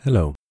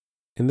Hello.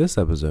 In this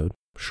episode,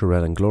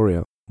 Sherelle and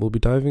Gloria will be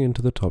diving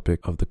into the topic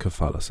of the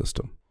kafala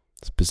system,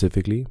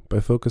 specifically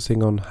by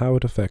focusing on how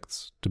it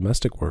affects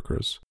domestic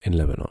workers in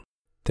Lebanon.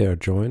 They are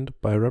joined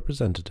by a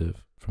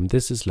representative from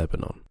This Is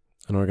Lebanon,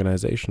 an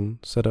organization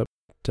set up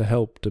to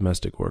help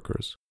domestic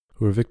workers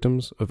who are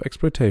victims of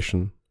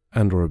exploitation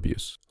and/or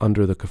abuse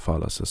under the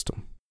kafala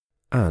system,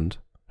 and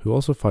who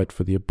also fight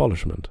for the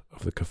abolishment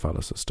of the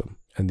kafala system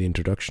and the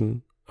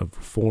introduction of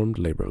reformed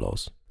labor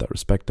laws that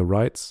respect the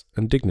rights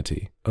and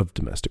dignity of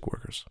domestic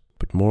workers.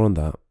 But more on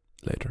that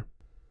later.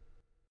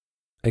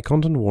 A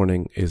content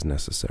warning is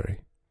necessary,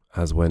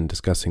 as when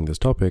discussing this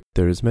topic,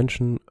 there is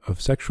mention of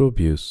sexual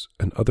abuse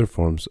and other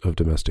forms of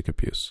domestic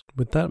abuse.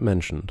 With that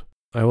mentioned,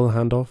 I will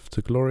hand off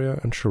to Gloria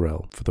and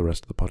Sherelle for the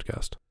rest of the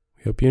podcast.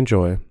 We hope you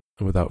enjoy,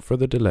 and without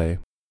further delay,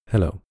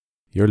 hello,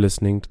 you're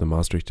listening to the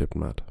Maastricht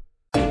Diplomat.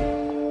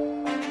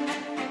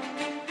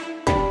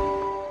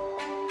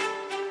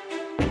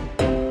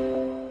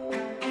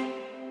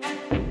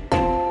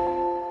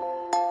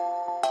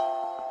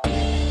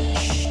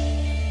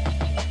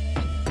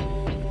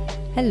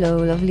 Hello,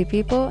 lovely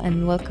people,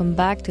 and welcome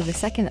back to the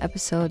second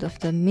episode of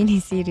the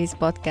mini-series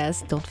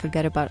podcast, Don't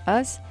Forget About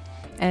Us.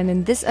 And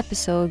in this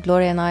episode,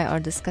 Gloria and I are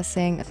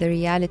discussing the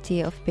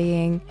reality of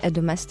being a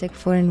domestic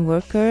foreign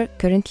worker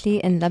currently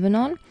in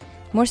Lebanon.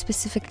 More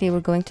specifically, we're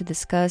going to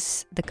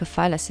discuss the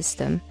kafala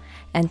system.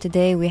 And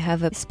today we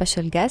have a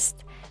special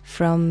guest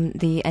from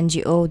the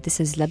NGO This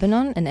Is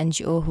Lebanon, an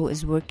NGO who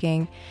is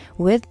working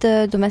with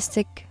the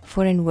domestic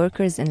foreign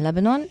workers in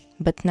Lebanon.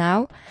 But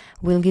now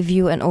we'll give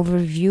you an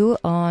overview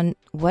on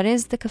what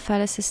is the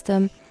kafala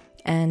system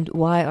and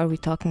why are we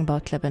talking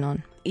about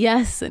Lebanon.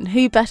 Yes, and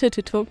who better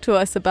to talk to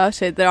us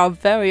about it than our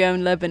very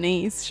own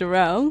Lebanese,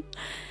 Sherelle.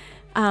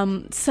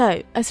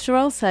 So, as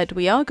Sherelle said,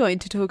 we are going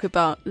to talk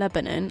about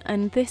Lebanon,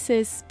 and this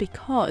is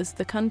because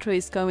the country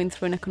is going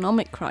through an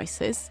economic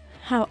crisis.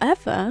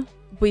 However,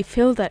 we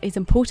feel that it's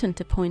important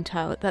to point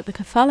out that the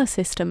kafala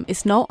system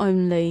is not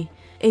only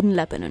in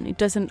Lebanon. It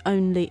doesn't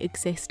only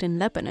exist in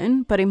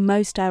Lebanon, but in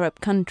most Arab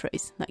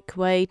countries like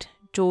Kuwait,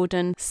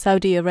 Jordan,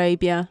 Saudi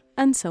Arabia,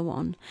 and so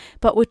on.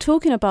 But we're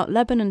talking about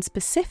Lebanon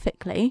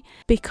specifically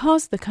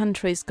because the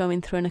country is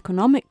going through an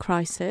economic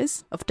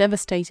crisis of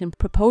devastating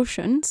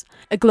proportions,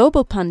 a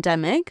global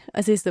pandemic,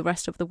 as is the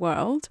rest of the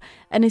world,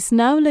 and is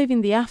now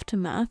living the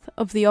aftermath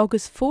of the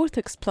August 4th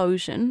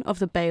explosion of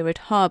the Beirut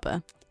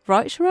harbour.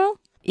 Right, Sherelle?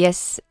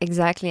 Yes,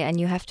 exactly. And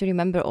you have to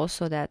remember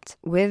also that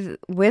with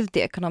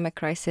the economic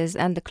crisis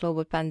and the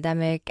global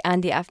pandemic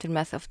and the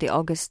aftermath of the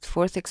August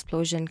 4th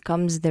explosion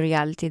comes the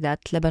reality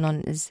that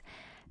Lebanon is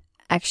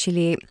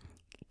actually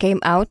came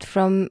out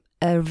from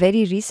a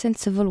very recent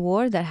civil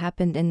war that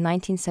happened in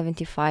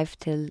 1975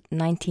 till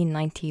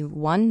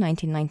 1991,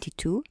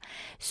 1992.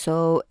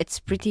 So it's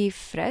pretty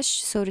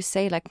fresh, so to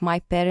say, like my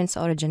parents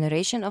are a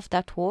generation of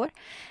that war.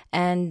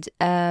 And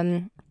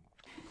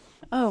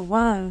oh,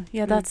 wow.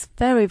 Yeah, that's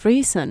very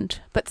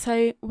recent. But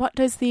so what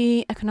does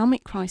the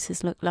economic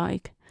crisis look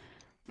like?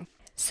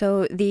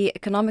 So the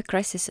economic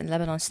crisis in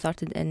Lebanon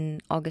started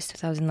in August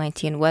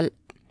 2019. Well,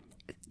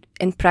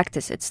 in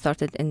practice, it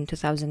started in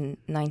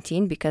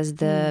 2019 because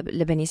the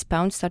Lebanese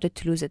pound started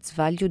to lose its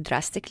value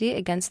drastically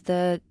against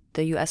the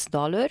US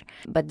dollar,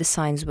 but the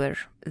signs were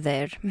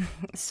there.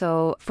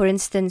 So, for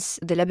instance,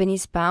 the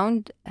Lebanese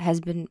pound has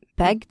been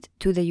pegged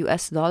to the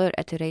US dollar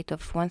at a rate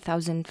of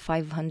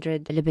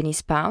 1,500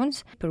 Lebanese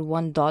pounds per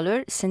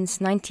 $1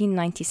 since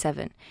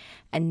 1997.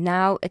 And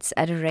now it's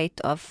at a rate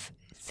of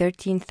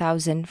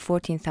 13,000,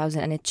 14,000,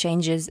 and it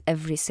changes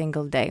every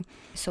single day.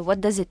 So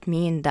what does it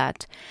mean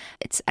that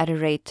it's at a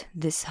rate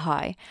this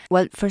high?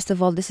 Well, first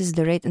of all, this is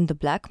the rate in the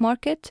black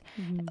market.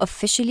 Mm-hmm.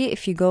 Officially,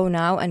 if you go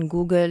now and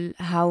Google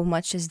how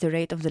much is the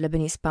rate of the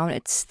Lebanese pound,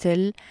 it's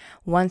still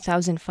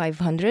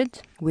 1,500,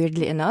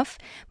 weirdly enough.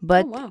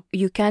 But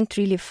you can't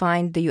really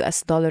find the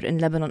US dollar in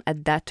Lebanon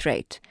at that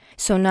rate.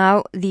 So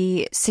now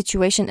the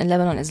situation in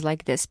Lebanon is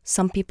like this.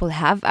 Some people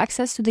have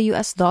access to the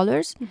US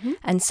dollars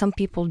and some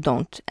people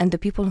don't. And the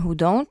people who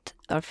don't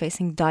are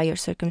facing dire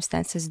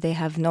circumstances. They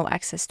have no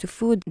access to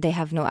food. They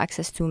have no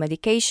access to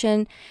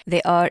medication.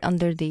 They are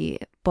under the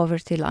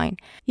poverty line.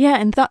 Yeah,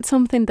 and that's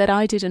something that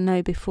I didn't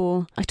know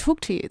before I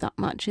talked to you that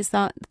much, is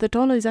that the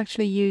dollar is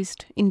actually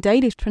used in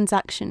daily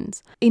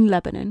transactions in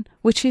Lebanon,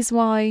 which is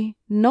why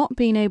not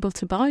being able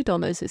to buy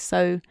dollars is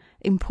so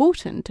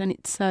important and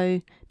it's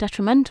so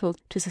detrimental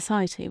to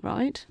society,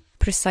 right?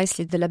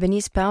 Precisely. The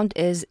Lebanese pound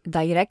is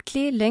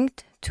directly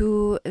linked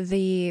to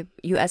the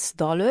US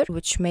dollar,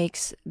 which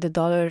makes the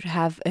dollar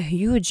have a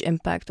huge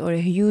impact or a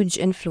huge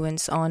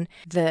influence on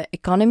the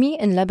economy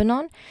in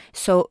Lebanon.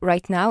 So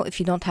right now, if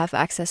you don't have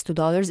access to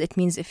dollars, it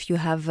means if you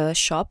have a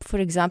shop, for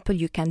example,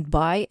 you can't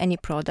buy any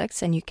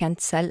products and you can't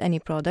sell any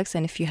products.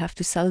 And if you have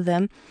to sell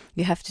them,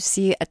 you have to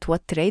see at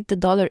what rate the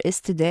dollar is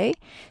today,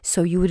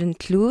 so you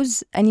wouldn't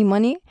lose any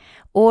money.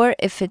 Or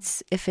if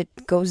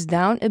it goes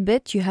down a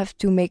bit, you have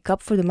to make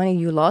up for the money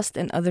you lost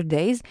in other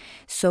days.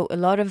 So a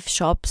lot of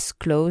shops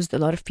closed, a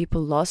lot of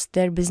people lost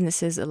their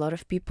businesses, a lot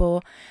of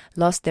people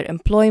lost their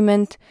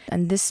employment.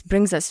 And this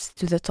brings us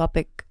to the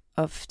topic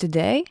of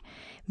today,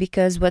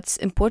 because what's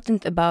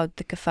important about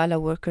the kafala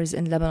workers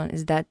in Lebanon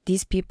is that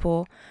these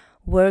people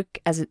work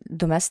as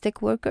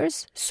domestic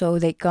workers. So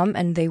they come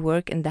and they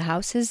work in the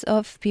houses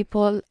of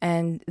people,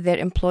 and their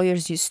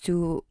employers used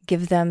to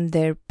give them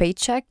their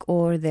paycheck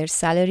or their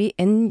salary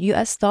in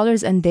US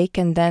dollars, and they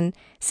can then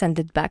send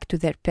it back to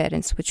their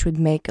parents, which would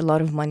make a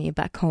lot of money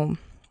back home.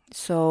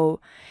 So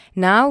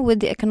now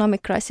with the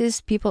economic crisis,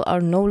 people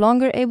are no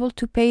longer able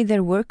to pay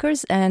their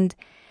workers, and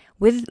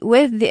with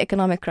the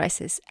economic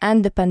crisis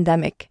and the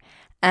pandemic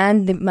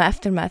and the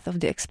aftermath of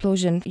the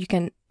explosion, you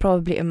can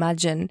probably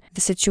imagine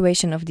the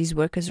situation of these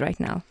workers right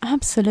now.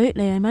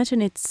 Absolutely. I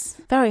imagine it's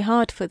very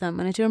hard for them.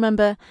 And I do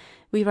remember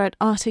we read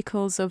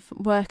articles of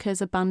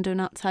workers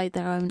abandoned outside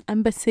their own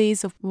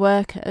embassies, of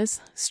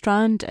workers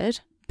stranded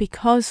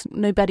because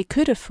nobody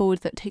could afford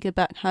that ticket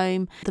back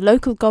home. The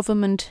local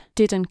government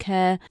didn't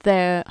care.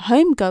 Their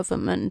home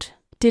government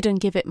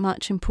didn't give it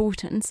much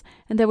importance,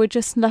 and they were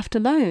just left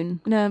alone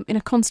in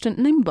a constant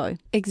limbo.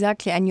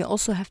 Exactly. And you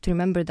also have to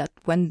remember that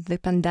when the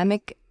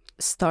pandemic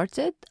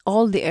started,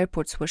 all the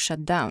airports were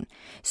shut down.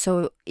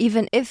 So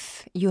even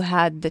if you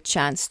had the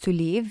chance to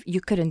leave,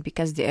 you couldn't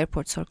because the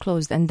airports are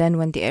closed. And then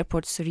when the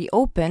airports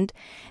reopened,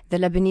 the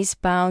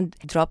Lebanese pound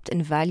dropped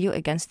in value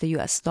against the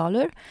US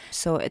dollar.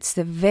 So it's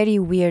a very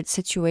weird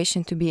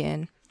situation to be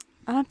in.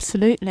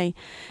 Absolutely.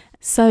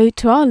 So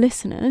to our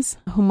listeners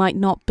who might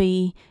not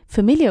be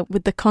familiar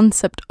with the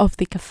concept of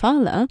the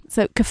kafala,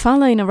 so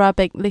kafala in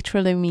Arabic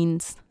literally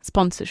means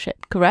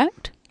sponsorship,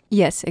 correct?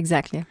 Yes,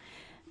 exactly.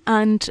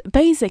 And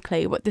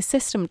basically what the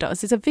system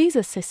does is a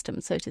visa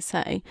system, so to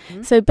say.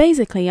 Mm-hmm. So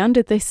basically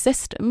under this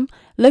system,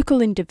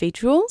 local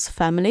individuals,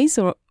 families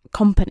or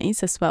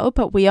companies as well,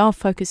 but we are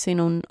focusing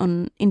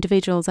on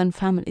individuals and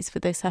families for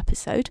this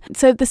episode.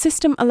 So the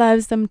system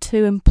allows them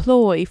to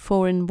employ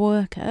foreign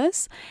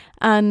workers,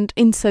 and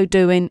in so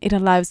doing, it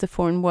allows the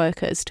foreign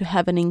workers to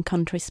have an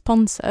in-country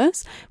sponsor,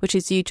 which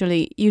is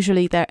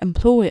usually their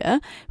employer,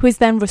 who is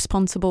then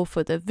responsible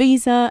for the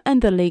visa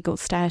and the legal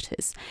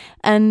status.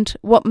 And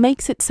what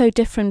makes it so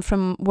different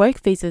from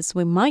work visas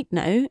we might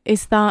know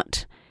is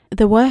that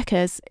the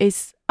workers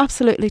is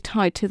absolutely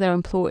tied to their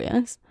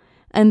employers,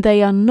 and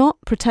they are not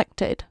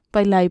protected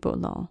by labor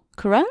law,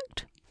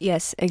 correct?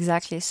 Yes,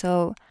 exactly.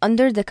 So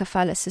under the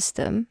kafala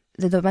system,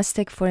 the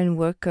domestic foreign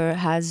worker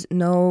has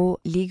no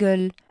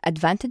legal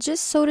advantages,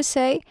 so to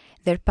say.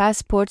 Their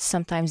passports,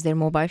 sometimes their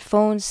mobile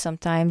phones,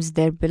 sometimes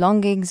their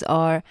belongings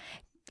are,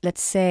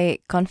 let's say,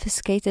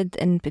 confiscated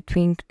in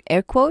between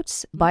air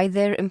quotes by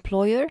their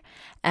employer,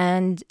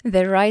 and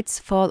their rights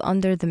fall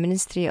under the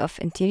Ministry of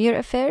Interior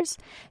Affairs.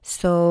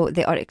 So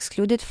they are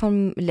excluded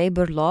from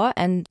labor law,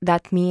 and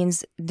that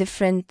means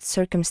different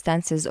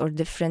circumstances or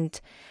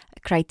different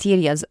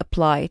criterias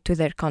apply to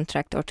their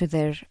contract or to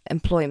their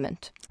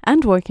employment.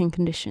 And working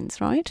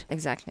conditions, right?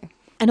 Exactly.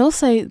 And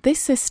also, this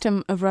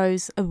system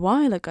arose a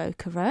while ago,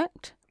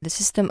 correct? The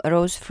system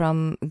arose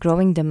from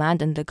growing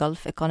demand in the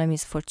Gulf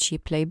economies for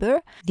cheap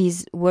labor.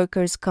 These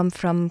workers come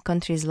from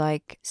countries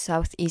like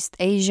Southeast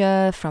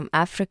Asia, from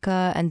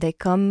Africa, and they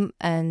come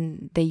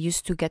and they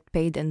used to get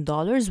paid in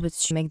dollars,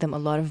 which make them a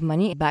lot of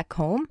money back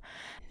home.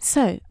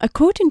 So,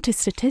 according to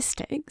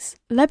statistics,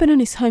 Lebanon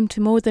is home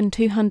to more than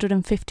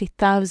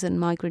 250,000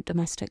 migrant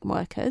domestic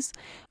workers,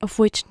 of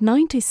which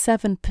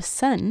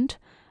 97%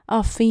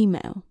 are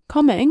female,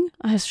 coming,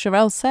 as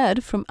Sherelle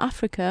said, from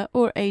Africa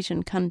or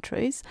Asian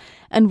countries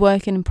and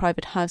working in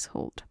private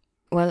household.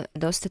 Well,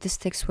 those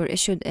statistics were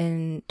issued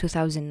in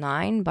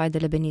 2009 by the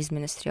Lebanese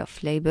Ministry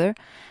of Labor,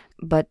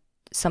 but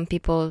some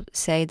people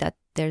say that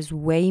there's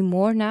way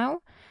more now.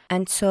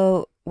 And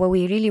so what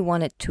we really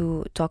wanted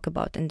to talk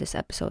about in this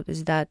episode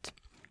is that,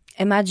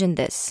 imagine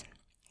this,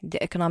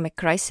 the economic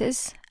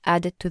crisis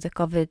added to the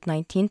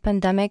COVID-19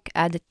 pandemic,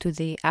 added to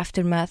the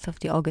aftermath of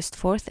the August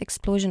 4th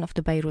explosion of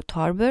the Beirut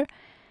harbor.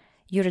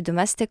 You're a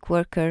domestic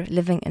worker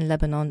living in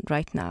Lebanon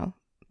right now.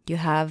 You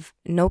have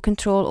no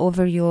control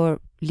over your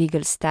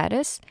legal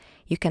status.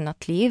 You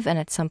cannot leave, and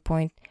at some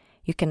point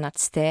you cannot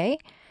stay.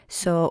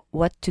 So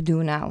what to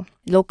do now?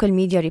 Local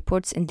media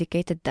reports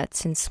indicated that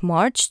since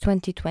March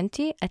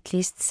 2020, at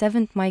least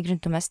 7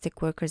 migrant domestic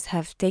workers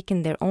have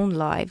taken their own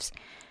lives.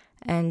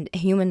 And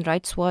Human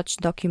Rights Watch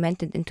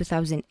documented in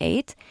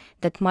 2008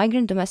 that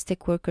migrant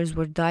domestic workers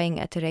were dying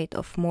at a rate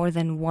of more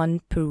than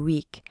 1 per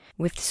week,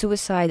 with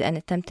suicide and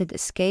attempted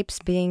escapes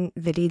being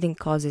the leading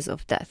causes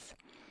of death.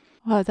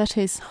 Wow, that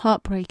is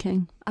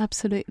heartbreaking.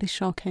 Absolutely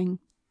shocking.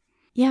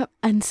 Yep,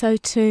 and so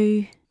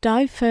to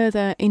dive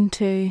further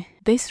into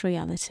this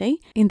reality,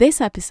 in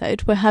this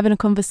episode we're having a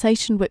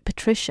conversation with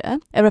Patricia,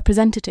 a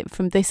representative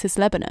from This Is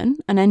Lebanon,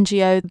 an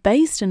NGO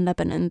based in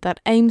Lebanon that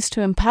aims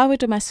to empower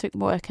domestic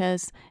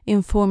workers,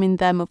 informing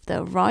them of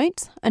their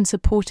rights and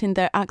supporting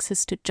their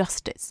access to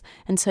justice,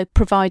 and so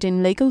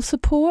providing legal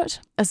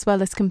support as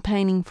well as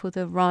campaigning for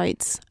their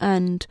rights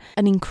and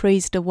an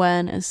increased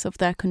awareness of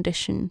their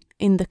condition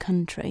in the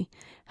country.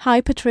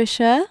 Hi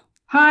Patricia.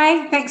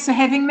 Hi, thanks for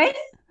having me.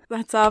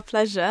 That's our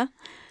pleasure.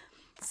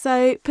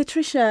 So,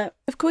 Patricia,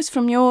 of course,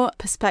 from your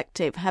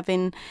perspective,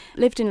 having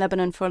lived in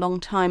Lebanon for a long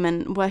time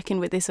and working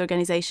with this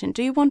organisation,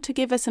 do you want to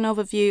give us an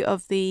overview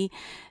of the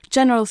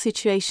general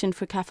situation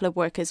for kafala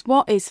workers?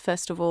 What is,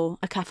 first of all,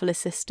 a kafala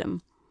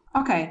system?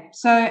 Okay,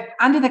 so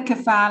under the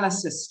kafala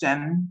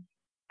system,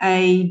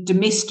 a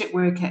domestic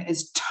worker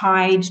is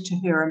tied to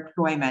her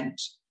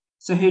employment.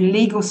 So her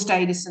legal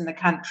status in the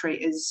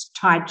country is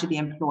tied to the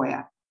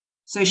employer.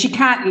 So she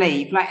can't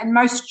leave. Like in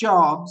most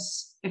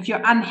jobs, if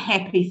you're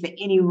unhappy for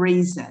any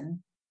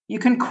reason, you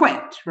can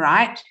quit,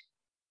 right?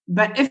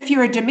 But if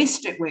you're a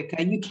domestic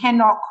worker, you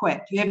cannot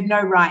quit. You have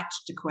no right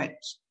to quit.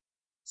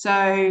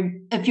 So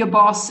if your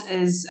boss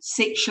is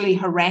sexually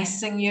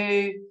harassing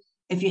you,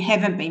 if you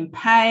haven't been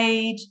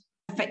paid,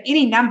 for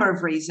any number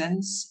of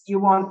reasons you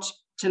want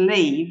to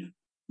leave,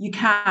 you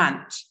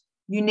can't.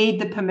 You need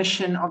the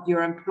permission of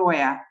your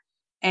employer,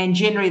 and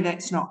generally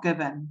that's not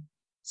given.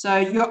 So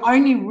your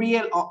only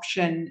real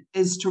option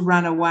is to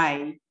run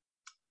away.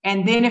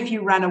 And then if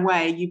you run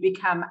away, you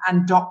become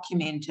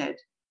undocumented,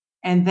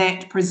 and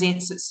that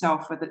presents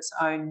itself with its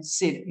own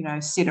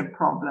set of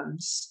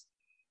problems.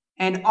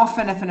 And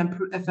often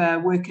if a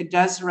worker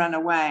does run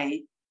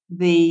away,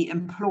 the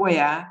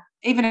employer,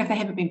 even if they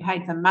haven't been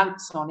paid for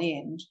months on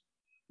end,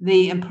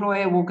 the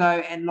employer will go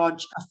and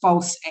lodge a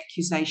false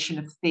accusation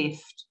of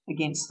theft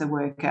against the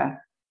worker.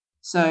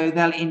 So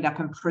they'll end up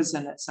in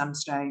prison at some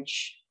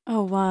stage.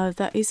 Oh, wow,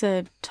 that is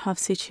a tough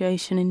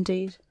situation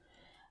indeed.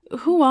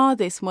 Who are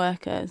these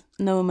workers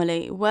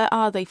normally? Where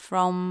are they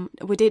from?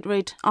 We did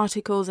read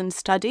articles and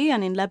study,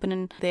 and in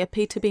Lebanon they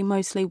appear to be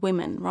mostly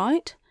women,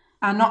 right?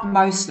 Not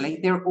mostly,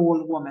 they're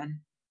all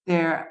women.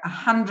 They're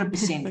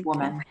 100%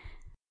 women.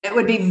 It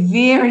would be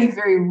very,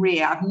 very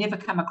rare. I've never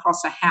come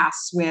across a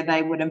house where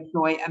they would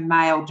employ a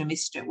male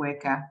domestic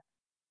worker,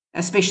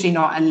 especially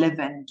not a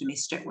live-in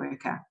domestic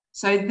worker.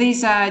 So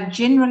these are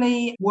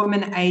generally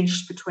women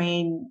aged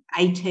between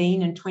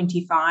 18 and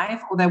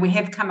 25, although we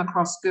have come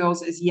across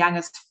girls as young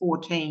as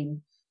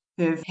 14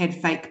 who've had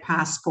fake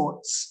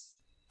passports.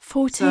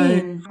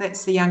 14? So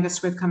that's the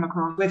youngest we've come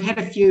across. We've had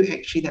a few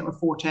actually that were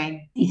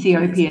 14,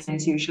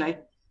 Ethiopians usually.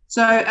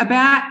 So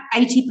about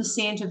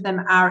 80% of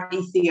them are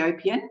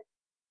Ethiopian,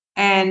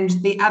 and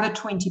the other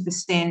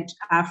 20%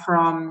 are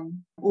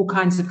from all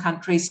kinds of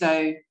countries,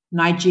 so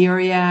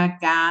Nigeria,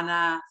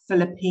 Ghana,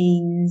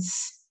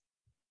 Philippines.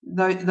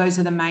 Those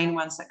are the main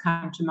ones that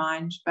come to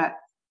mind, but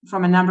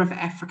from a number of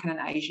African and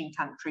Asian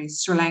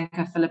countries, Sri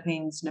Lanka,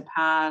 Philippines,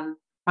 Nepal,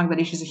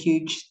 Bangladesh is a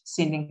huge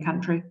sending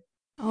country.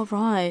 All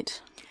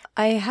right.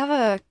 I have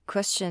a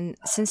question.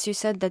 Since you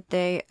said that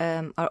they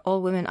are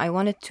all women, I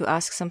wanted to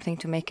ask something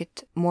to make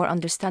it more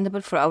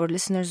understandable for our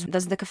listeners.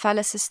 Does the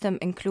kafala system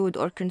include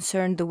or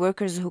concern the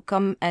workers who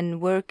come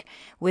and work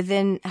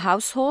within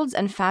households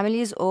and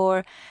families,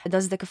 or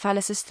does the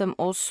kafala system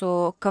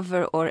also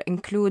cover or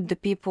include the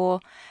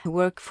people who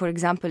work, for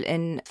example,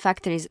 in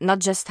factories, not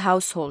just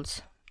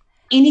households?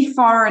 Any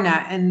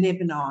foreigner in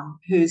Lebanon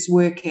who's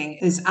working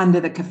is under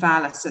the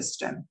kafala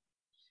system.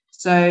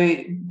 So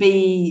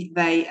be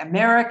they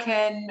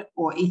American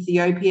or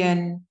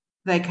Ethiopian,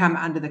 they come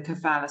under the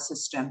kafala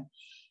system.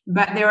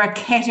 But there are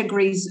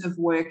categories of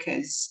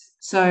workers.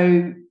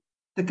 So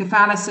the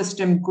kafala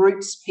system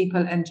groups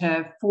people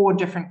into 4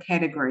 different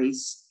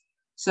categories.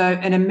 So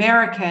an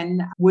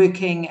American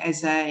working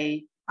as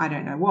I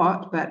don't know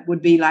what, but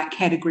would be like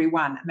category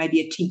 1,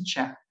 maybe a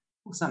teacher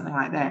or something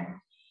like that.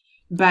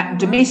 But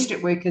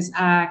domestic workers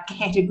are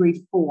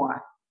category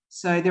 4.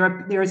 So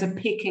there is a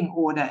pecking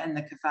order in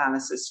the kafala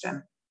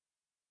system.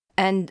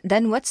 And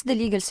then what's the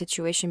legal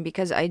situation?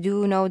 Because I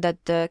do know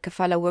that the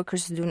kafala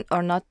workers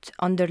are not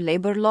under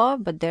labor law,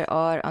 but they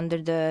are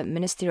under the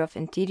Ministry of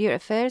Interior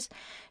Affairs.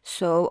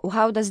 So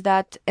how does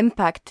that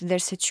impact their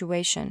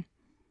situation?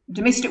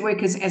 Domestic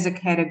workers as a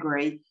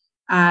category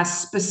are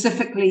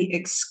specifically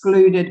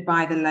excluded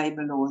by the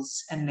labor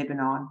laws in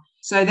Lebanon.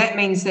 So that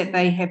means that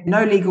they have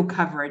no legal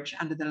coverage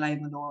under the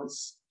labor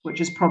laws,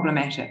 which is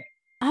problematic.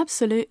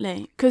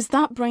 Absolutely, because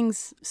that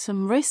brings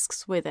some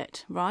risks with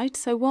it, right?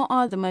 So what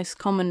are the most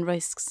common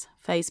risks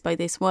faced by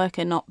this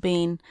worker not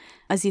being,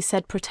 as you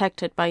said,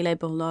 protected by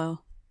labor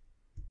law?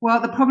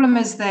 Well, the problem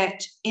is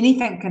that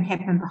anything can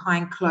happen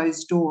behind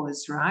closed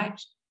doors,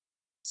 right?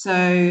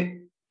 So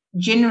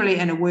generally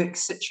in a work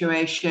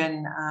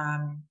situation,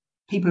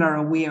 people are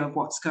aware of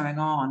what's going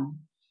on.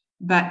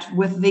 But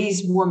with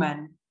these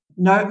women,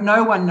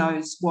 no one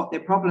knows what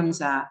their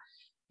problems are,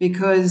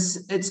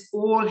 because it's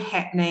all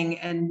happening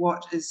in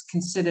what is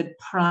considered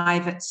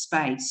private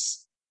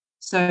space.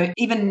 So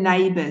even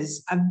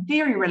neighbours are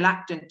very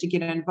reluctant to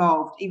get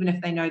involved, even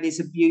if they know there's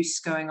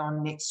abuse going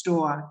on next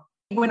door.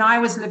 When I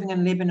was living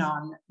in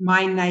Lebanon,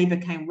 my neighbour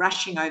came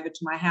rushing over to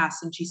my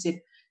house and she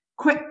said,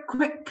 quick,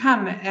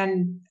 come.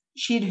 And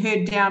she'd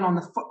heard down on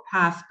the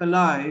footpath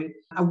below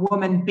a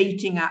woman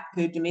beating up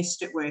her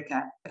domestic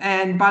worker.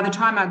 And by the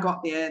time I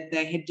got there,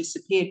 they had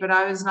disappeared. But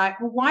I was like,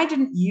 well, why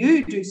didn't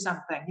you do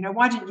something?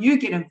 Why didn't you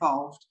get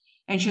involved?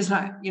 And she's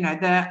like,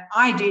 the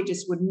idea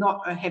just would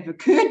not have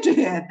occurred to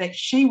her that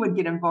she would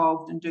get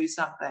involved and do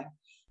something.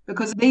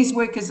 because these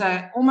workers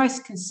are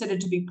almost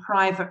considered to be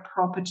private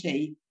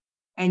property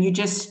and you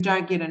just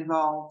don't get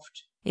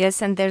involved.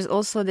 Yes, and there's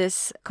also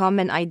this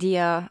common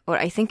idea, or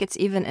I think it's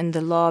even in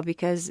the law,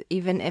 because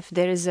even if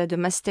there is a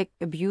domestic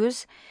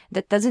abuse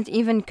that doesn't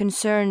even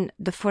concern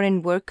the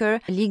foreign worker,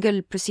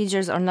 legal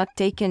procedures are not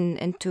taken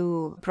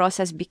into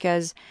process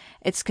because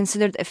it's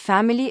considered a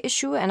family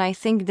issue. And I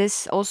think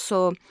this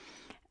also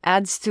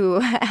adds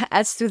to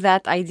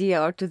that idea,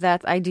 or to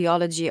that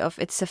ideology of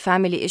it's a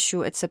family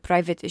issue, it's a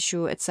private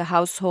issue, it's a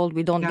household,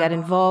 we don't get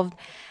involved.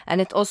 And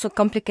it also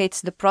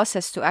complicates the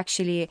process to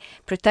actually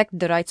protect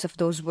the rights of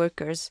those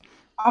workers.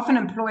 Often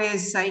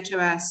employers say to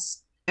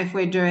us, if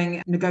we're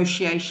doing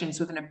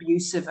negotiations with an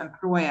abusive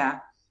employer,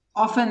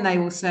 often they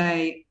will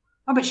say,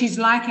 oh, but she's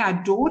like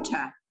our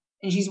daughter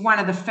and she's one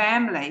of the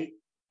family.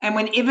 And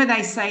whenever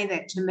they say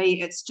that to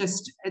me, it's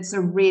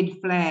a red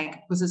flag,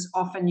 because it's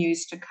often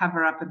used to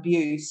cover up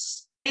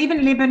abuse.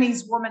 Even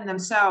Lebanese women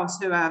themselves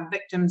who are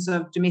victims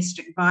of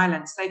domestic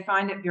violence, they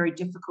find it very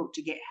difficult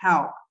to get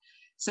help.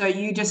 So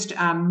you just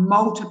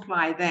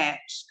multiply that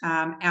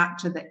out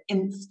to the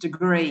nth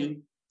degree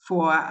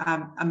for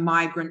a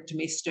migrant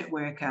domestic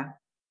worker.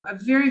 A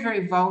very,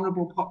 very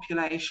vulnerable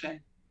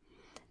population.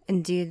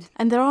 Indeed.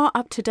 And there are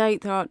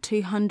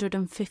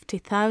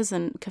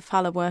 250,000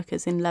 kafala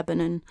workers in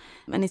Lebanon.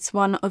 And it's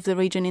one of the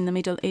region in the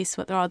Middle East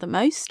where there are the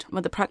most,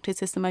 where the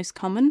practice is the most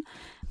common.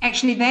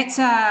 Actually, that's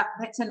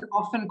an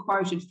often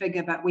quoted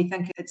figure, but we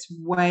think it's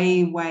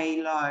way,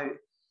 way low.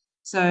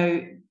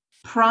 So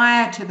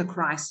prior to the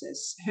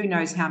crisis, who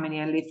knows how many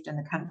are left in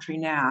the country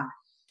now,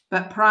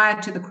 but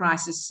prior to the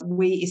crisis,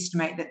 we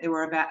estimate that there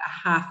were about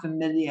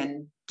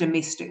 500,000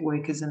 domestic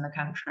workers in the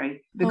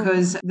country,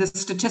 because the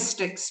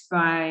statistics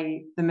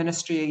by the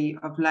Ministry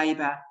of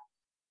Labour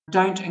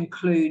don't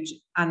include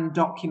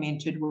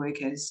undocumented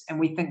workers. And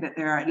we think that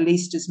there are at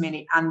least as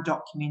many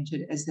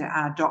undocumented as there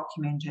are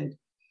documented.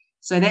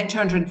 So that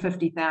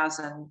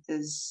 250,000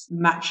 is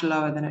much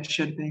lower than it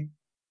should be.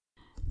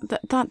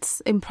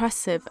 That's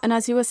impressive. And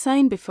as you were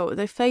saying before,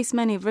 they face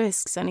many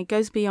risks, and it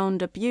goes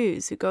beyond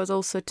abuse. It goes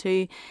also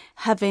to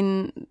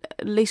having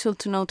little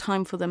to no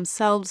time for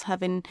themselves,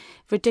 having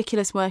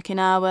ridiculous working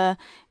hour,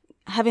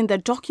 having their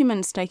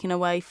documents taken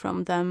away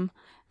from them,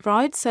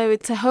 right? So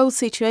it's a whole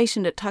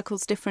situation that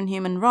tackles different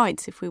human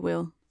rights, if we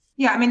will.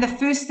 Yeah, I mean, the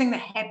first thing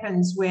that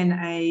happens when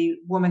a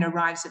woman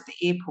arrives at the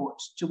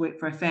airport to work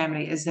for a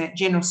family is that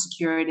general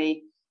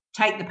security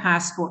take the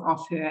passport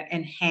off her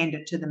and hand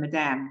it to the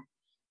madame.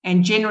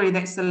 And generally,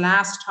 that's the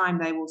last time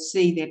they will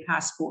see their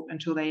passport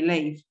until they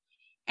leave.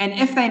 And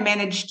if they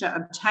manage to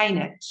obtain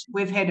it,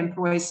 we've had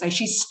employers say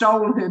she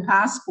stole her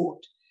passport,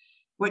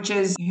 which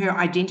is her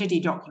identity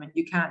document.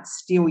 You can't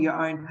steal your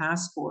own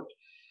passport.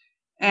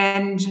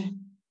 And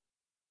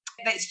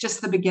that's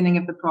just the beginning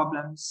of the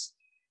problems.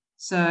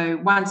 So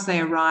once they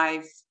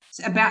arrive,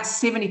 about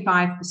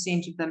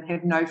 75% of them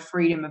have no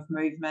freedom of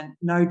movement,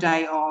 no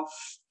day off.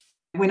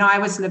 When I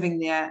was living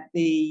there,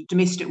 the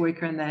domestic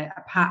worker in the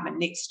apartment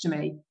next to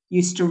me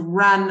used to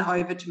run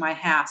over to my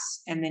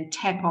house and then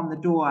tap on the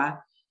door,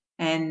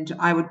 and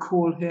I would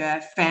call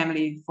her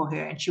family for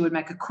her, and she would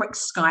make a quick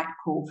Skype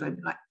call for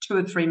like 2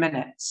 or 3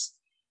 minutes.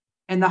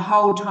 And the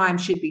whole time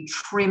she'd be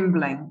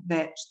trembling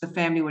that the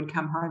family would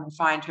come home and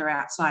find her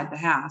outside the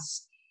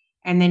house.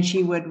 And then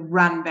she would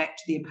run back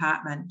to the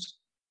apartment.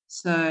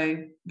 So,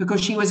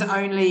 because she was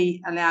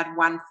only allowed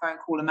 1 phone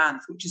call a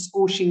month, which is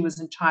all she was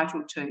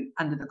entitled to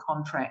under the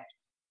contract.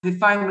 Her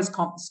phone was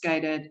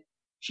confiscated.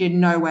 She had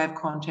no way of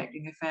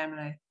contacting her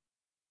family.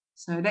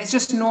 So that's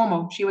just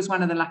normal. She was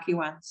one of the lucky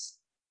ones.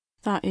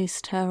 That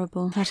is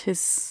terrible. That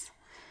is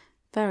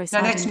very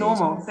sad. No, that's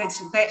normal.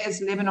 That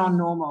is Lebanon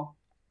normal.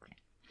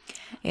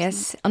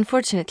 Yes,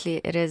 unfortunately,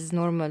 it is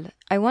normal.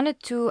 I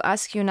wanted to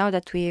ask you, now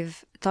that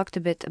we've talked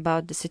a bit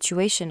about the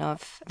situation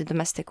of the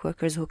domestic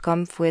workers who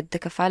come with the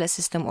kafala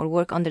system or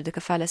work under the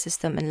kafala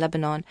system in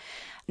Lebanon,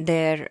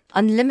 their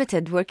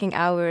unlimited working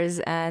hours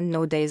and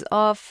no days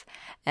off,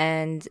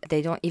 and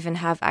they don't even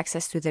have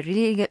access to their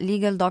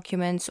legal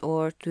documents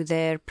or to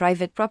their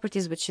private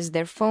properties, which is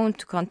their phone,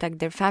 to contact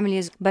their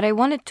families. But I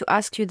wanted to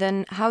ask you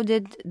then, how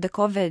did the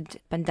COVID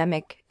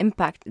pandemic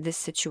impact this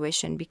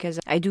situation? Because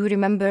I do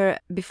remember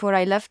before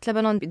I left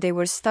Lebanon, they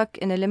were stuck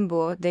in a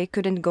limbo. They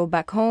couldn't go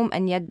back home,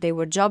 and yet they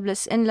were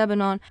jobless in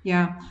Lebanon.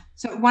 Yeah.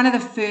 So one of the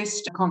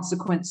first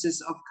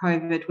consequences of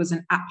COVID was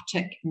an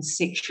uptick in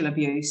sexual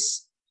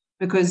abuse,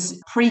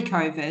 because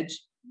pre-COVID,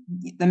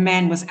 the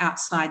man was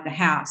outside the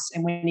house,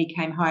 and when he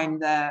came home,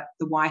 the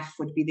wife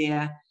would be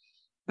there.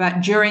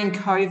 But during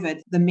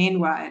COVID, the men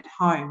were at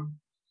home.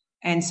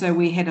 And so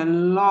we had a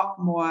lot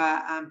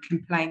more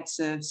complaints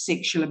of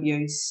sexual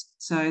abuse.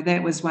 So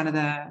that was one of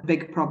the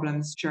big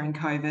problems during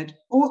COVID.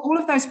 All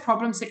of those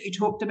problems that you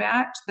talked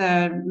about,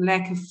 the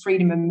lack of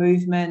freedom of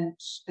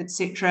movement,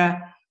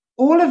 etc.,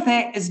 all of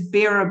that is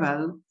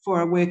bearable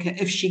for a worker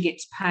if she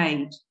gets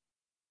paid.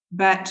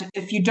 But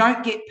if you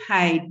don't get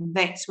paid,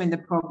 that's when the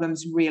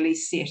problems really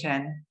set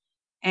in.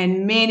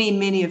 And many,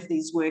 many of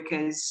these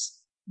workers,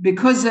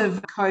 because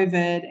of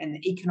COVID and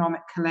the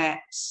economic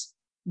collapse,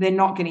 they're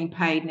not getting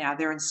paid now.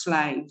 They're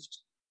enslaved.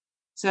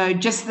 So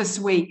just this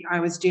week, I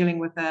was dealing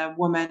with a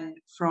woman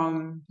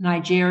from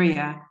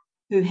Nigeria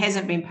who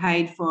hasn't been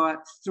paid for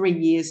 3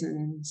 years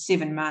and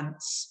 7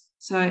 months.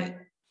 So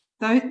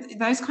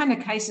those kind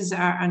of cases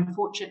are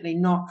unfortunately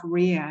not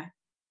rare.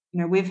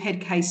 We've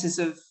had cases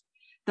of,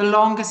 the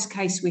longest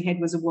case we had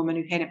was a woman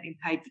who hadn't been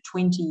paid for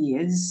 20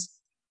 years,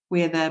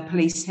 where the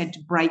police had to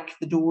break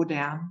the door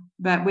down.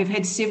 But we've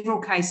had several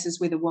cases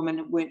where the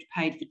women weren't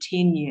paid for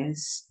 10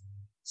 years.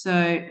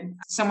 So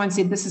someone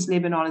said, this is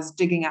Lebanon is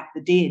digging up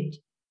the dead.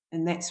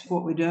 And that's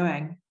what we're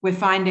doing. We're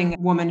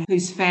finding women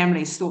whose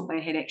families thought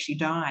they had actually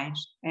died,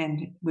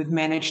 and we've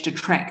managed to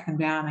track them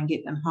down and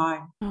get them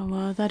home. Oh,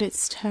 wow, that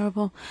is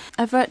terrible.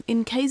 I've read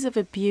in case of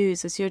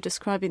abuse, as you're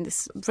describing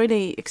this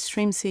really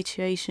extreme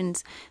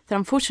situations that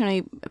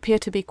unfortunately appear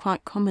to be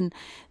quite common,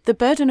 the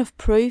burden of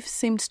proof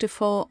seems to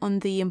fall on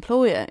the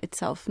employer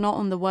itself, not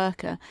on the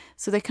worker.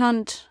 So they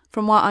can't,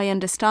 from what I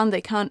understand,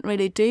 they can't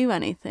really do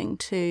anything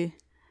to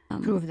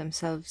prove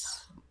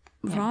themselves.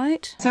 Yeah.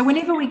 Right. So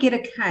whenever we get a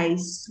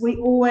case, we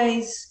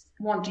always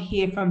want to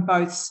hear from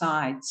both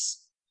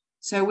sides.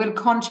 So we'll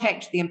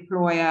contact the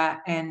employer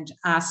and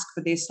ask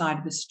for their side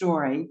of the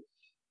story.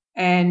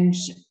 And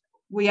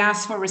we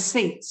ask for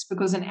receipts,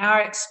 because in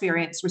our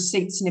experience,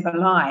 receipts never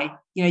lie.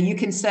 You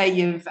can say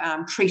you've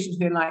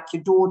treated her like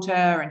your daughter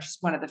and she's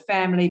one of the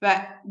family,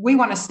 but we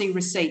want to see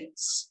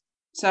receipts.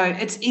 So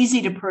it's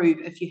easy to prove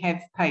if you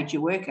have paid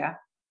your worker.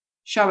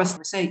 Show us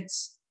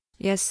receipts.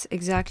 Yes,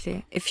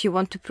 exactly. If you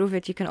want to prove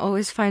it, you can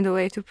always find a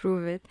way to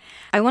prove it.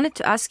 I wanted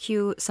to ask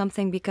you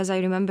something, because I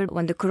remember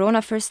when the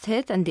corona first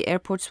hit and the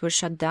airports were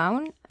shut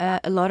down,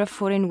 a lot of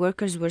foreign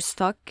workers were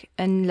stuck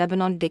in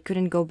Lebanon. They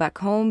couldn't go back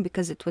home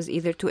because it was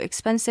either too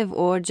expensive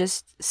or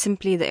just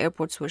simply the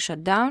airports were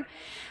shut down.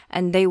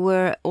 And they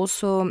were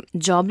also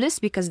jobless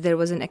because there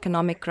was an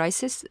economic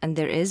crisis, and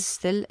there is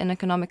still an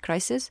economic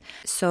crisis.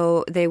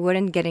 So they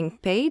weren't getting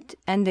paid,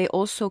 and they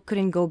also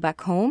couldn't go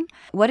back home.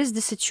 What is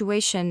the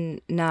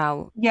situation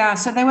now? Yeah,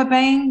 so they were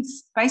being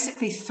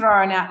basically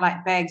thrown out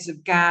like bags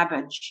of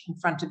garbage in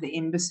front of the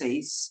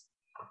embassies.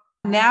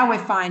 Now we're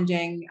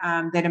finding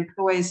that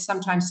employers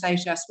sometimes say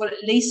to us, well,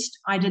 at least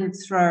I didn't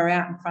throw her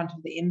out in front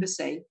of the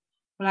embassy.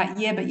 We're like,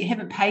 yeah, but you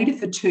haven't paid her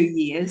for 2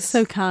 years.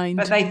 So kind.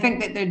 But they think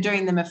that they're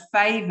doing them a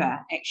favour,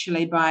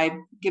 actually, by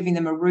giving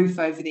them a roof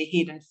over their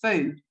head and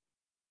food.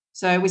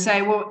 So we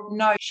say, well,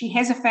 no, she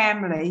has a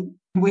family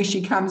where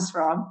she comes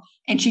from,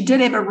 and she did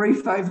have a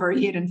roof over her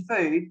head and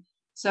food.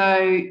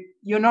 So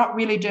you're not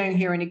really doing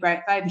her any great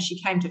favour.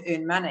 She came to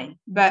earn money.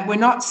 But we're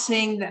not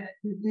seeing that.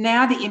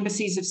 Now the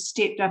embassies have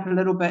stepped up a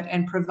little bit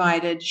and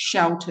provided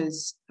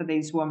shelters for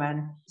these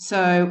women.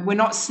 So we're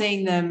not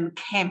seeing them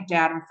camped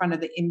out in front of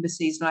the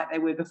embassies like they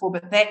were before.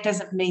 But that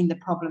doesn't mean the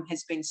problem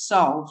has been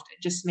solved.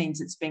 It just means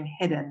it's being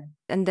hidden.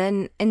 And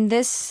then in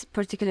this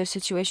particular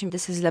situation,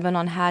 This is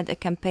Lebanon had a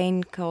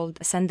campaign called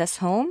Send Us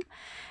Home.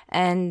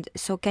 And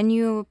so can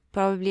you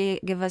probably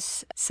give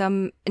us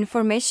some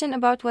information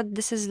about what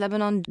This is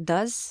Lebanon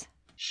does?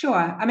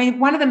 Sure. I mean,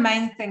 one of the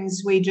main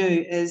things we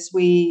do is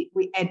we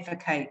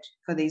advocate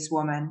for these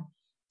women.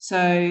 So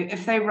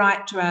if they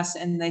write to us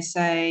and they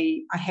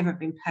say, I haven't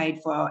been paid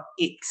for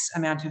X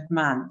amount of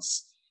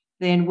months,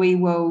 then we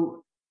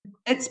will,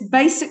 it's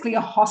basically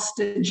a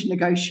hostage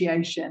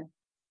negotiation.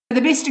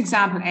 The best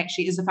example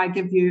actually is if I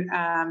give you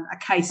a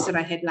case that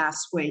I had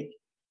last week,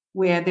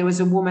 where there was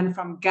a woman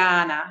from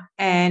Ghana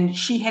and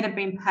she hadn't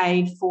been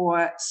paid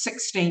for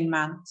 16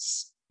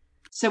 months.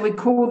 So we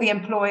called the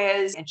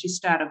employers and she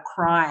started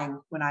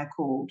crying when I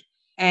called.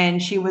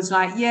 And she was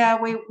like, yeah,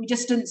 we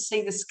just didn't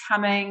see this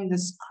coming,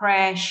 this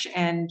crash.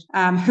 And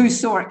who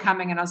saw it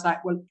coming? And I was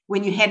like, well,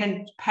 when you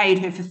hadn't paid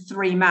her for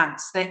 3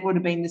 months, that would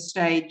have been the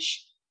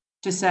stage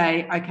to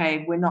say,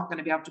 okay, we're not going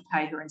to be able to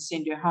pay her and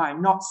send her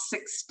home, not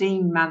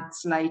 16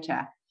 months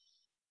later.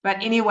 But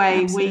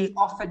anyway, Absolutely. We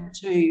offered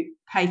to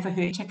pay for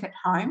her ticket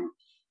home.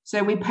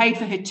 So we paid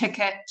for her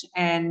ticket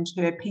and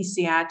her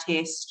PCR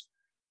test,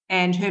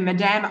 and her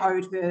madame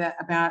owed her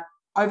about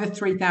over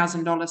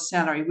 $3,000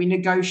 salary. We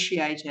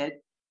negotiated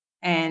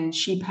and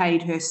she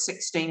paid her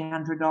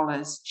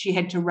 $1,600. She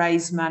had to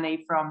raise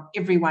money from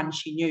everyone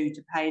she knew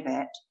to pay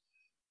that.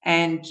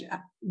 And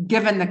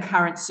given the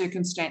current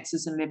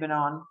circumstances in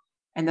Lebanon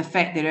and the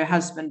fact that her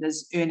husband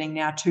is earning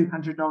now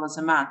 $200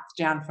 a month,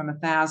 down from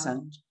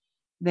 $1,000,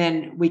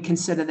 then we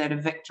consider that a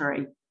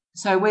victory.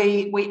 So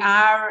we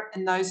are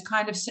in those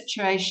kind of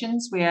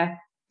situations where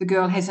the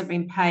girl hasn't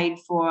been paid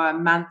for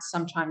months,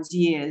 sometimes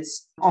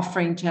years,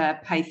 offering to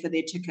pay for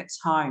their tickets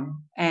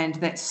home. And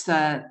that's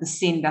the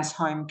Send Us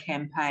Home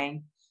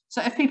campaign.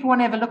 So if people want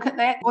to have a look at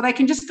that, well, they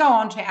can just go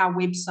on to our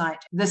website,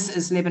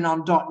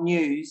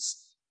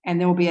 thisislebanon.news,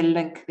 and there will be a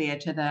link there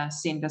to the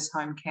Send Us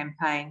Home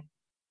campaign.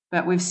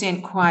 But we've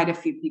sent quite a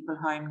few people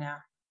home now.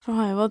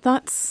 Right, well,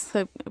 that's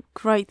a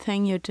great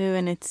thing you're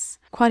doing. It's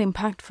quite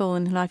impactful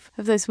in the life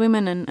of those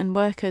women and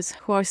workers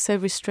who are so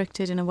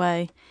restricted in a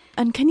way.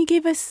 And can you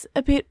give us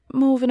a bit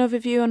more of an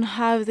overview on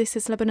how This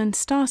is Lebanon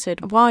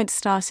started, why it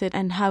started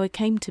and how it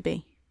came to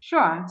be?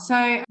 Sure.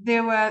 So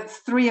there were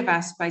three of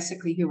us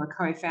basically who were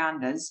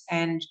co-founders,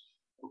 and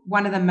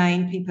one of the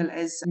main people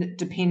is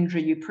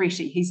Dipendra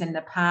Upreti. He's a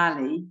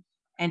Nepali,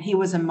 and he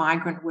was a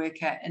migrant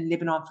worker in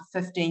Lebanon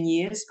for 15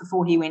 years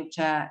before he went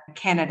to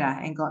Canada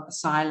and got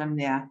asylum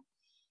there.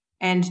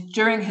 And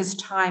during his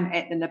time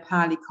at the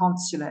Nepali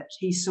consulate,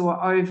 he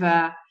saw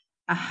over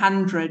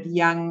 100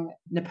 young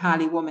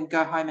Nepali women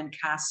go home in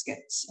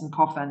caskets and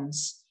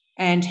coffins.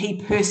 And he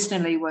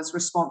personally was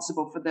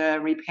responsible for the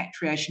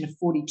repatriation of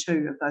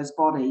 42 of those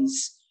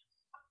bodies.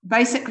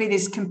 Basically,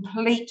 there's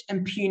complete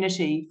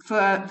impunity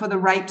for the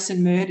rapes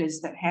and murders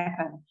that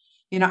happen.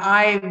 You know,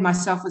 I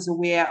myself was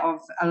aware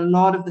of a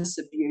lot of this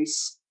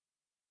abuse.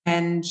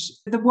 And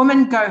the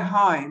women go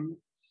home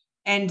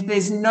and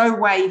there's no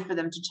way for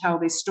them to tell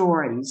their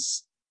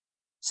stories.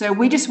 So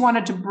we just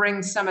wanted to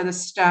bring some of the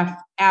stuff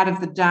out of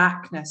the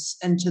darkness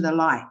into the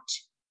light.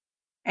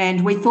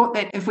 And we thought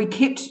that if we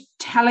kept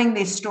telling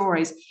their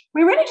stories,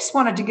 we really just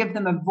wanted to give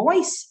them a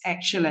voice,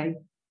 actually.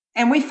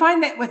 And we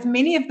find that with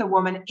many of the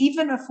women,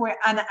 even if we're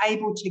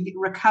unable to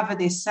recover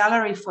their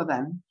salary for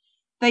them,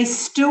 they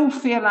still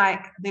feel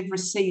like they've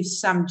received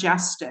some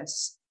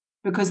justice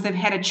because they've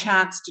had a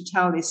chance to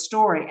tell their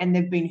story and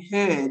they've been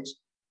heard.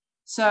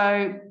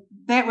 So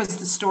that was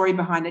the story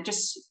behind it.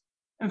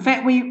 In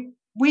fact, we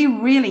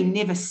really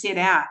never set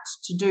out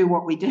to do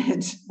what we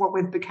did, what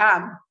we've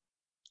become.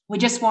 We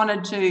just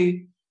wanted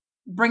to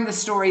bring the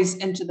stories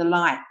into the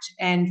light.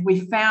 And we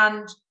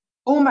found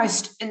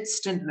almost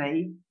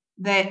instantly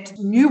that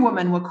new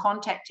women were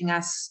contacting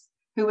us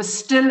who were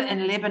still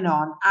in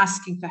Lebanon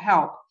asking for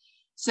help.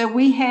 So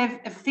we have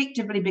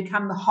effectively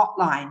become the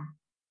hotline,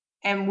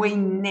 and we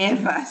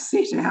never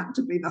set out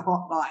to be the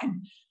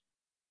hotline.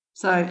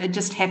 So it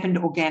just happened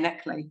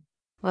organically.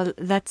 Well,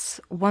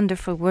 that's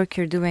wonderful work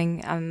you're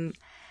doing. I'm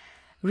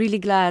really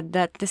glad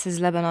that This is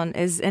Lebanon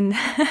is in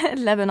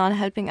Lebanon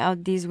helping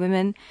out these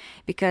women,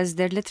 because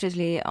they're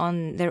literally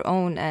on their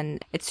own,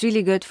 and it's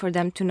really good for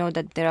them to know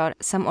that there are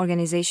some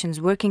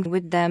organizations working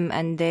with them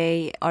and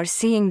they are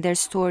seeing their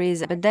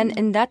stories. But then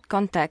in that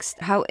context,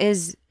 how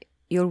is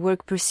your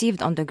work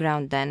perceived on the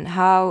ground then?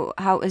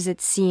 How is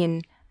it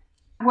seen?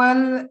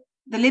 Well,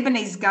 the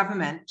Lebanese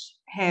government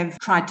have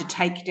tried to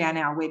take down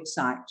our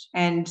website,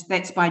 and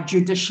that's by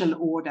judicial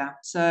order.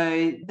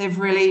 So they've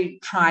really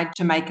tried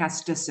to make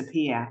us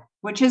disappear,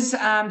 which is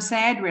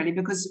sad, really,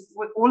 because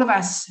all of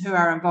us who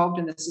are involved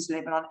in This is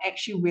Lebanon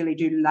actually really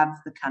do love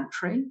the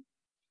country.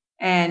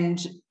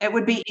 And it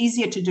would be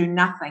easier to do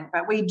nothing,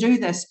 but we do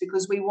this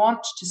because we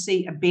want to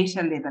see a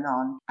better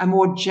Lebanon, a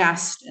more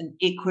just and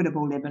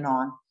equitable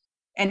Lebanon.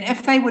 And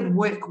if they would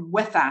work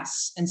with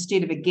us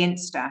instead of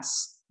against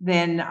us,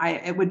 then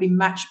it would be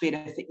much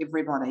better for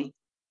everybody.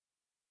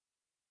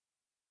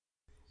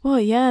 Well,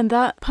 yeah, and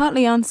that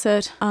partly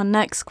answered our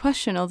next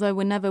question, although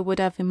we never would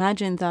have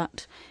imagined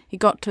that it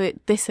got to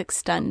it this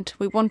extent.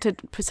 We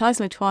wanted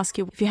precisely to ask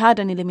you if you had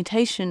any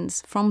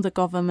limitations from the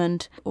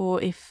government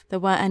or if there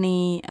were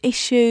any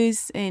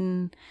issues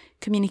in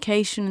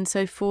communication and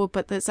so forth,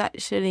 but there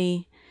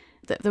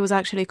was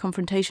actually a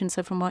confrontation.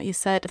 So from what you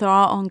said, there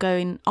are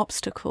ongoing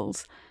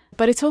obstacles.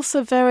 But it's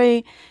also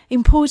very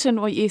important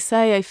what you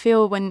say, I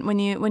feel, when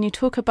you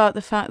talk about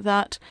the fact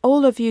that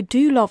all of you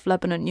do love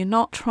Lebanon. You're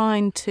not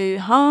trying to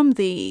harm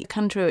the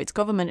country or its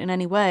government in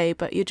any way,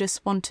 but you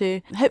just want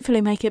to hopefully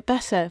make it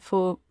better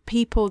for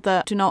people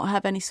that do not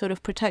have any sort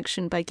of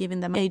protection by giving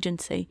them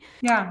agency.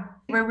 Yeah,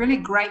 we're really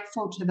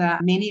grateful to the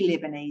many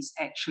Lebanese,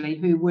 actually,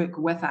 who work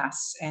with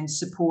us and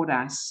support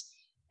us.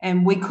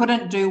 And we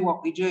couldn't do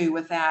what we do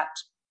without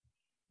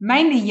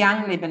mainly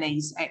young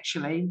Lebanese,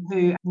 actually,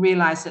 who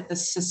realise that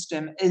this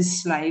system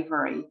is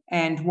slavery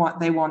and what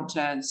they want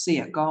to see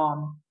it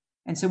gone.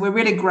 And so we're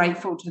really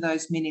grateful to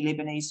those many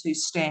Lebanese who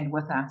stand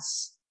with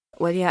us.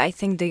 Well, yeah, I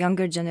think the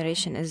younger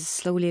generation is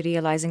slowly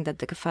realizing that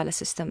the kafala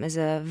system is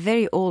a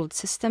very old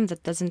system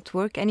that doesn't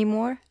work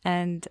anymore,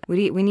 and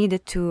we need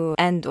it to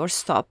end or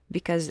stop,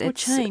 because Or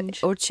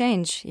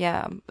change.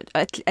 Yeah,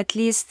 at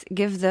least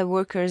give the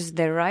workers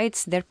their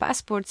rights, their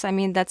passports. I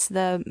mean, that's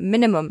the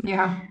minimum.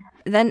 Yeah.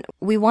 Then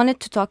we wanted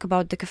to talk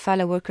about the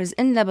kafala workers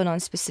in Lebanon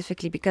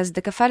specifically, because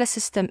the kafala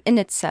system in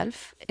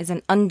itself is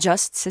an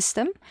unjust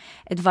system.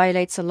 It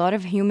violates a lot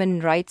of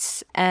human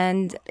rights,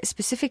 and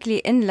specifically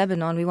in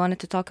Lebanon, we wanted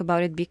to talk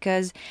about it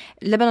because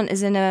Lebanon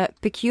is in a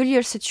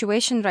peculiar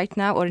situation right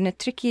now, or in a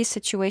tricky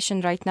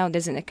situation right now.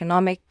 There's an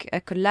economic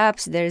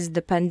collapse, there's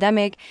the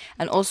pandemic,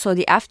 and also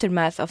the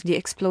aftermath of the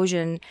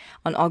explosion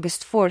on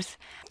August 4th.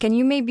 Can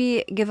you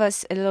maybe give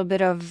us a little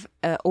bit of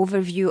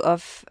overview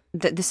of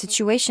the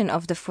situation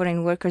of the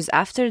foreign workers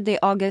after the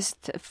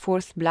August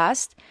 4th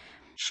blast?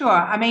 Sure.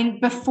 I mean,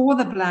 before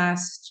the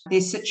blast,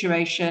 their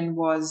situation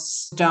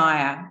was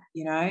dire,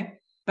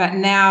 but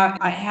now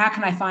how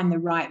can I find the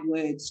right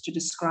words to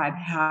describe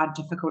how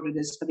difficult it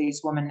is for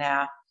these women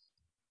now?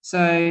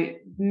 So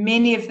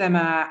many of them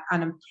are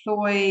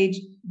unemployed.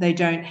 They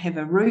don't have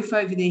a roof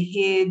over their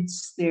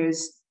heads.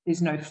 There's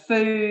no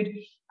food.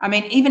 I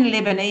mean, even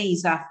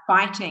Lebanese are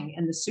fighting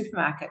in the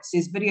supermarkets.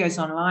 There's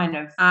videos online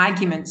of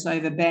arguments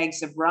over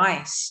bags of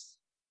rice.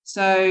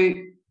 So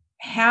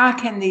how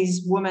can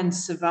these women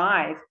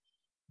survive?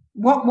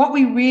 What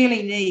we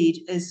really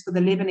need is for the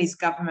Lebanese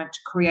government to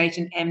create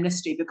an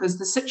amnesty, because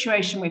the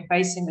situation we're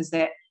facing is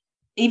that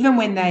even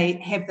when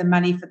they have the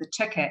money for the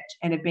ticket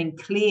and have been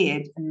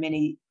cleared in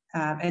many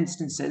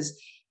instances,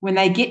 when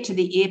they get to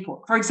the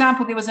airport, for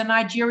example, there was a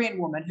Nigerian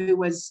woman who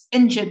was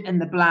injured in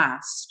the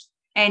blast,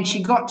 and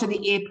she got to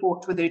the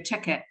airport with her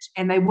ticket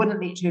and they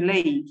wouldn't let her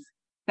leave.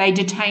 They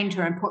detained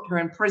her and put her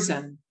in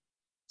prison.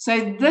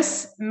 So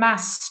this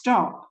must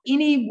stop.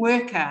 Any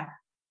worker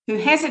who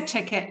has a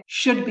ticket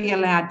should be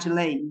allowed to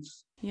leave.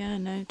 Yeah,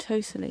 no,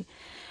 totally.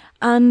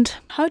 And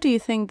how do you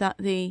think that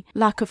the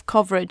lack of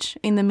coverage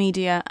in the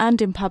media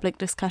and in public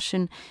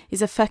discussion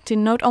is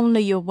affecting not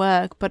only your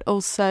work, but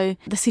also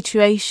the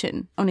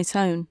situation on its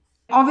own?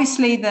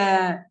 Obviously,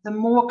 the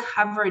more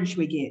coverage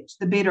we get,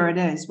 the better it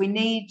is. We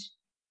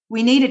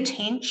need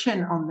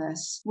attention on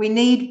this. We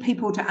need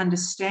people to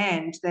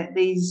understand that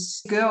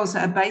these girls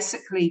are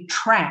basically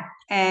trapped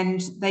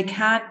and they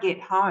can't get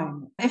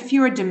home. If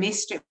you're a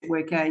domestic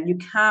worker, you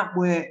can't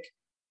work,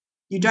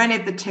 you don't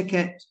have the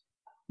ticket,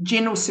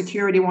 General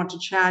Security want to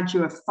charge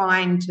you a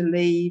fine to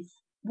leave.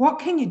 What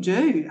can you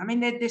do? I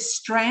mean, they're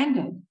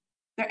stranded.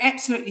 They're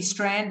absolutely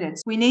stranded.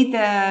 We need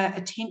the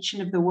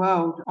attention of the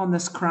world on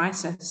this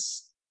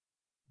crisis.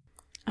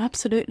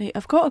 Absolutely.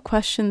 I've got a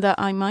question that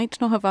I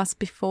might not have asked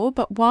before,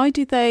 but why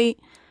do they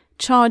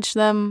charge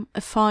them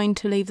a fine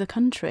to leave the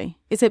country?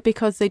 Is it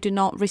because they do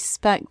not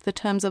respect the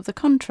terms of the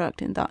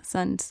contract in that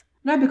sense?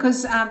 No,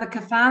 because the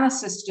kafala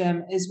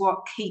system is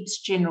what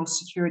keeps General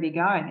Security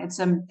going. It's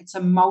a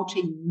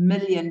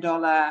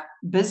multi-million-dollar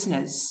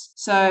business.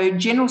 So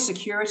General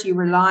Security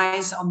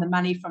relies on the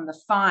money from the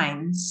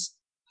fines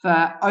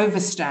for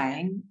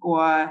overstaying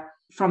or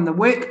from the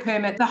work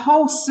permit. The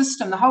whole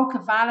system, the whole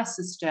kafala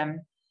system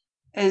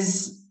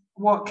is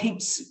what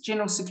keeps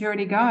General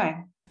Security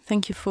going.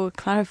 Thank you for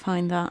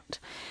clarifying that.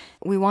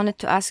 We wanted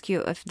to ask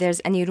you if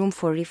there's any room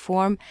for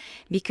reform,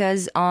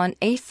 because on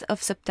 8th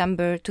of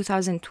September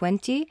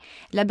 2020,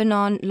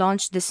 Lebanon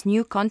launched this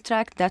new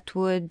contract that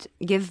would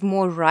give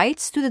more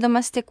rights to the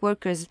domestic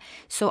workers.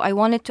 So I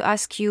wanted to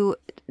ask you,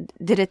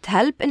 did it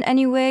help in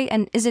any way,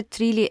 and is it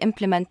really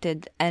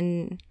implemented?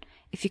 And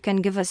if you can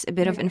give us a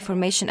bit of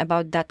information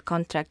about that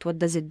contract, what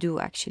does it do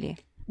actually?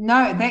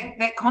 No,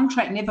 that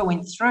contract never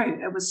went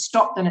through. It was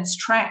stopped in its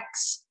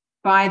tracks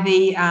by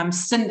the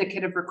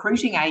syndicate of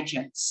recruiting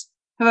agents,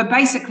 who are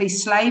basically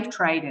slave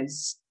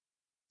traders.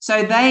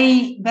 So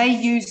they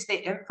used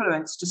their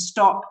influence to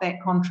stop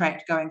that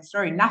contract going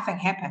through. Nothing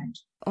happened.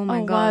 Oh my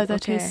God! Wow,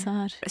 that is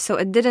sad. So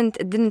it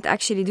didn't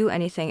actually do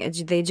anything.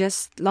 They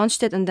just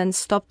launched it and then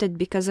stopped it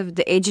because of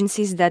the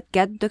agencies that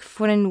get the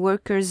foreign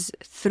workers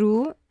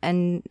through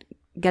and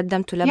get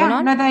them to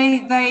Lebanon? Yeah,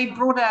 no, they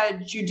brought a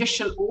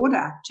judicial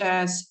order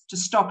to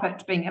stop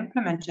it being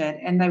implemented,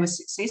 and they were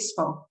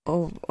successful.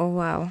 Oh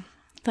wow.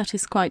 That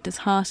is quite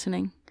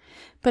disheartening.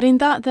 But in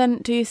that, then,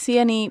 do you see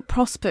any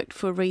prospect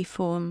for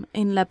reform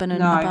in Lebanon?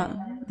 No,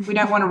 we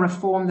don't want to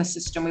reform the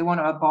system. We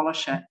want to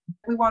abolish it.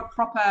 We want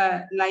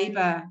proper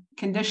labour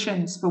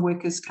conditions for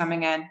workers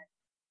coming in.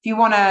 If you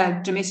want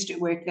a domestic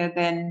worker,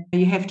 then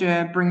you have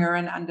to bring her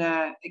in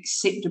under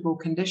acceptable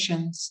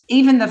conditions.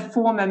 Even the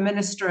former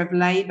Minister of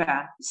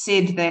Labour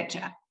said that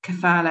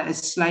kafala is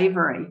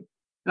slavery.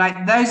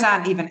 Like, those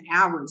aren't even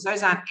our words.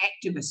 Those aren't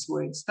activist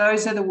words.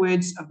 Those are the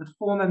words of the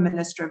former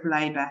Minister of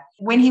Labour.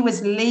 When he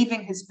was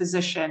leaving his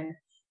position,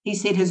 he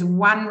said his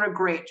one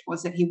regret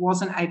was that he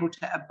wasn't able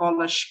to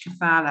abolish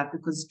kafala,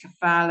 because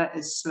kafala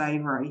is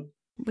slavery.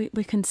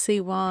 We can see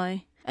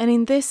why. And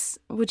in this,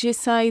 would you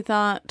say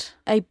that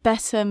a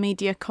better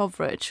media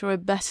coverage or a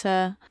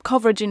better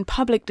coverage in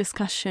public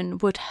discussion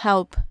would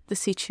help the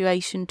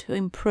situation to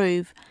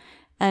improve,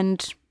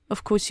 and,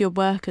 of course, your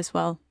work as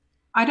well?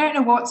 I don't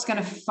know what's going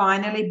to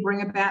finally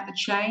bring about the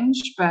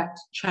change, but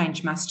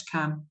change must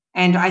come.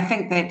 And I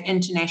think that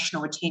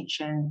international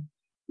attention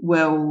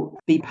will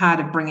be part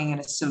of bringing in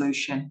a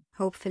solution.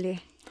 Hopefully,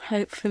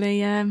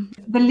 yeah.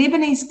 The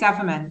Lebanese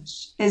government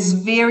is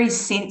very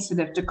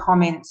sensitive to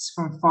comments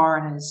from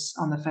foreigners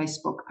on the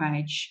Facebook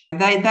page.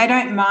 They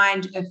don't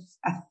mind if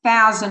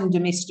 1,000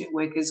 domestic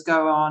workers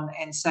go on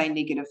and say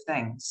negative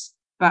things.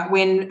 But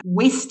when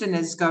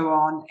Westerners go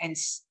on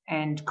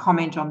and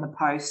comment on the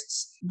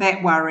posts,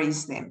 that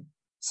worries them.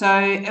 So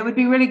it would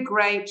be really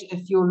great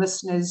if your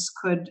listeners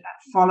could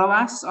follow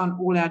us on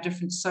all our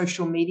different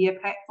social media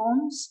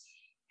platforms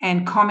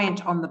and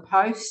comment on the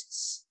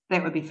posts.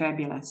 That would be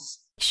fabulous.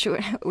 Sure.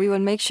 We will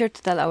make sure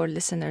to tell our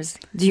listeners.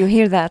 Do you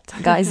hear that,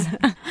 guys?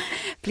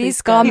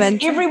 Please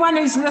comment. Yes, everyone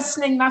who's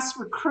listening must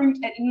recruit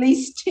at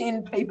least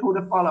 10 people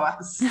to follow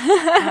us.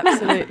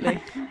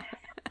 Absolutely.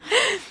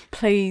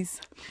 Please.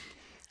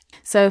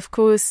 So, of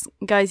course,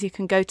 guys, you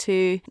can go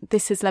to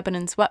This Is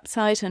Lebanon's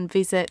website and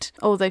visit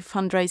all their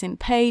fundraising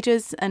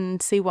pages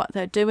and see what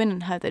they're doing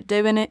and how they're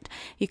doing it.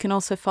 You can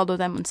also follow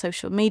them on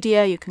social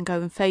media. You can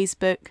go on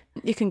Facebook.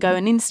 You can go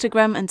on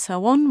Instagram and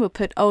so on. We'll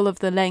put all of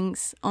the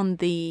links on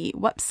the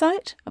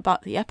website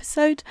about the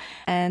episode.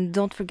 And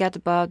don't forget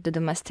about the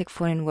domestic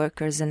foreign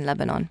workers in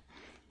Lebanon.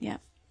 Yeah.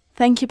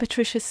 Thank you,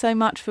 Patricia, so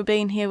much for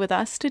being here with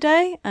us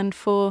today and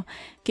for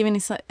giving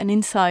us an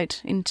insight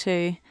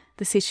into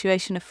the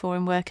situation of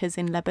foreign workers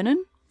in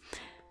Lebanon.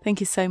 Thank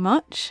you so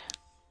much.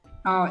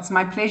 Oh, it's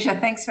my pleasure.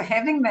 Thanks for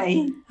having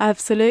me.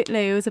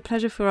 Absolutely. It was a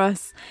pleasure for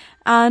us.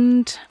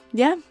 And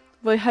yeah,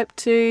 we hope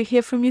to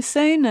hear from you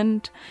soon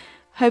and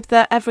hope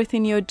that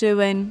everything you're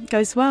doing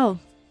goes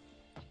well.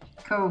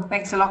 Cool.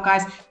 Thanks a lot,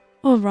 guys.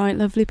 All right,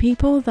 lovely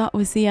people, that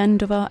was the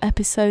end of our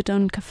episode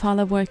on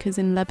kafala workers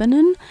in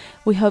Lebanon.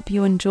 We hope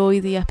you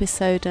enjoy the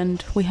episode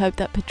and we hope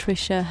that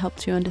Patricia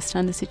helped you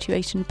understand the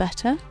situation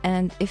better.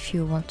 And if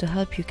you want to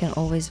help, you can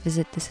always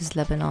visit This Is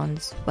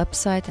Lebanon's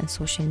website and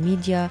social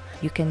media.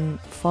 You can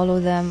follow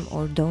them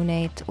or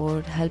donate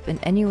or help in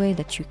any way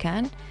that you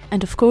can.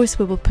 And of course,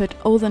 we will put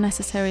all the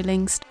necessary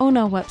links on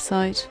our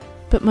website.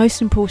 But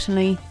most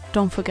importantly,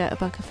 don't forget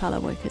about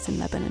kafala workers in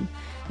Lebanon.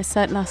 As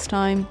said last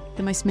time,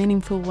 the most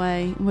meaningful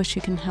way in which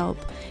you can help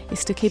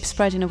is to keep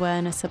spreading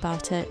awareness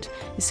about it,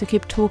 is to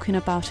keep talking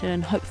about it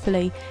and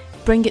hopefully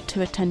bring it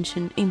to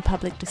attention in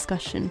public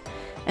discussion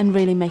and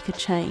really make a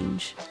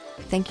change.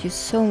 Thank you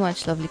so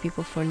much, lovely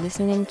people, for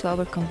listening to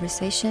our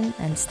conversation,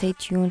 and stay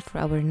tuned for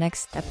our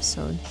next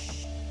episode.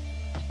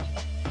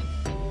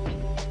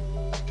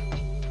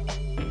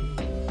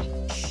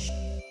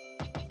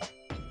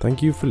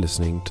 Thank you for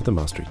listening to The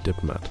Maastricht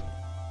Diplomat.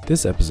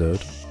 This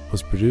episode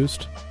was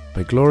produced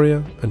by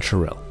Gloria and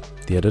Sherelle.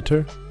 The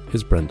editor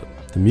is Brendan.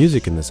 The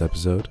music in this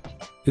episode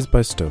is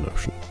by Stone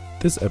Ocean.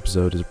 This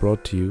episode is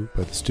brought to you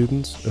by the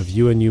students of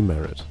UNU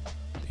Merit,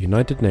 the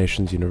United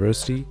Nations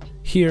University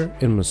here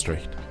in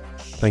Maastricht.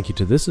 Thank you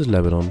to This Is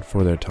Lebanon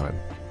for their time.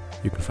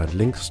 You can find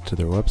links to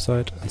their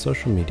website and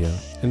social media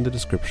in the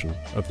description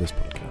of this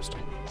podcast.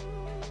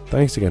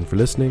 Thanks again for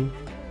listening,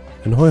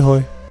 and hoi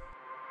hoi!